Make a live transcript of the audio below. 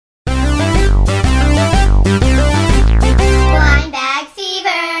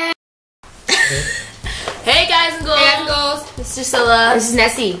This is Drusila. This is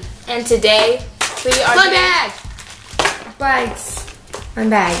Nessy. And today we are blind bag. Bags. Blind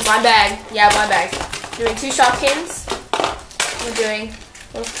bags. Blind bag. Yeah, blind bags. Doing 2 Shopkins. We're doing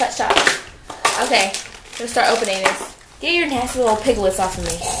little cut shop. Okay, we're gonna start opening this. Get your nasty little piglets off of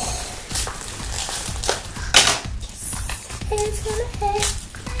me.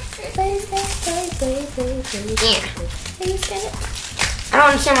 I don't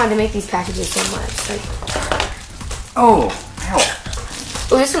understand why they make these packages so much. Like, oh, help.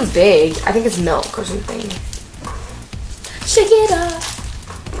 Oh, this one's big. I think it's milk or something. Shake it up.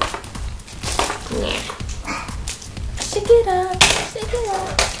 Yeah. Shake it up. Shake it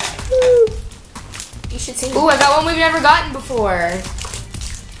up. Woo. You should see. Ooh, I got one we've never gotten before.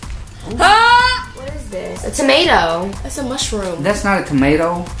 Ah! What is this? A tomato. That's a mushroom. That's not a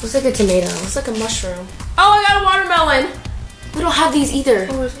tomato. Looks like a tomato. Looks like a mushroom. Oh, I got a watermelon. We don't have these either.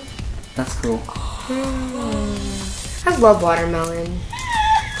 That's cool. I love watermelon.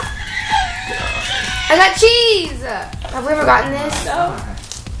 I got cheese. Have we ever gotten this? No.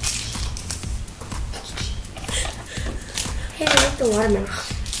 Hey, I like the watermelon.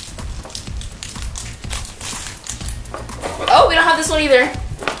 Oh, we don't have this one either.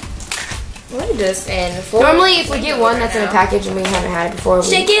 What is this in? Normally, if we get one that's in a package and we haven't had it before,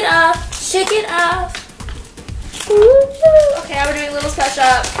 Shake it up. Shake it up. Okay, now we're doing Little Cut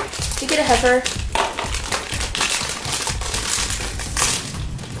Shop. You get a heifer.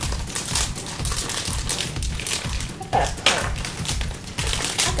 I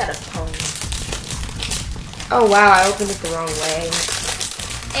got a pony. Oh wow, I opened it the wrong way.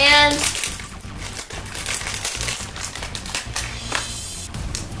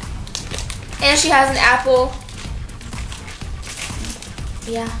 And she has an apple.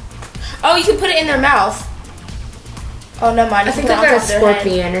 Yeah. Oh, you can put it in their mouth. Oh, never mind. I think I got a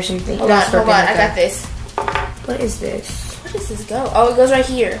scorpion or something. Hold on, hold on. I got this. What is this? Where does this go? Oh, it goes right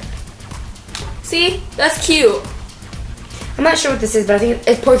here. See? That's cute. I'm not sure what this is, but I think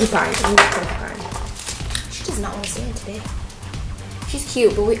it's porcupine. I think it's porcupine. She does not want to stand today. She's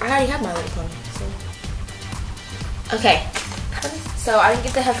cute, but I already have My Little Pony. So. Okay. So I didn't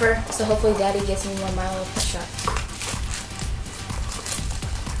get the heifer, so hopefully Daddy gets me one My Little Pet Shop.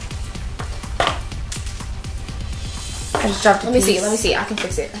 I just dropped a Let me piece. see. I can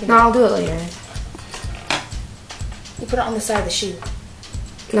fix it. No, I'll do it later. You put it on the side of the shoe.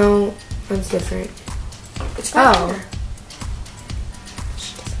 No, that's different. It's right oh.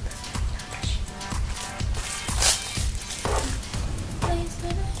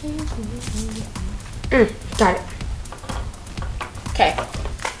 here. Got it. Okay.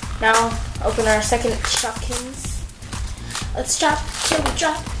 Now open our second Shopkins. Let's chop till we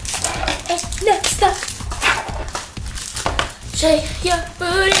drop. And never stop. Shake your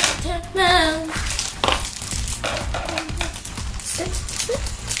booty, turn around.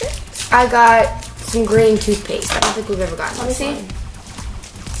 I got some green toothpaste. I don't think we've ever gotten Let me this see. one.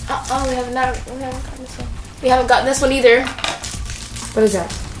 Oh, we haven't gotten this one. We haven't gotten this one either. What is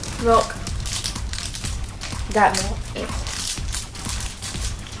that? Milk. Got milk.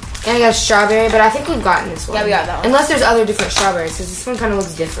 And I got a strawberry, but I think we've gotten this one. Yeah, we got that one. Unless there's other different strawberries, because this one kind of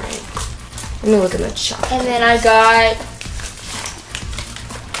looks different. Let me look in the shop. And then I got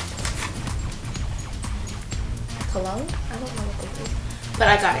cologne. I don't know what this is, but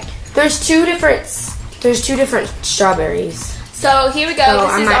I got it. There's two different strawberries. So here we go. So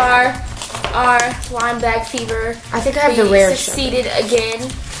this is our blind bag fever. I think I have the rare succeeded again,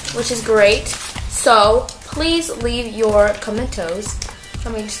 which is great. So please leave your comments and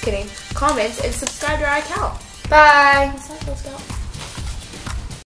subscribe to our account. Bye. That's how it goes down.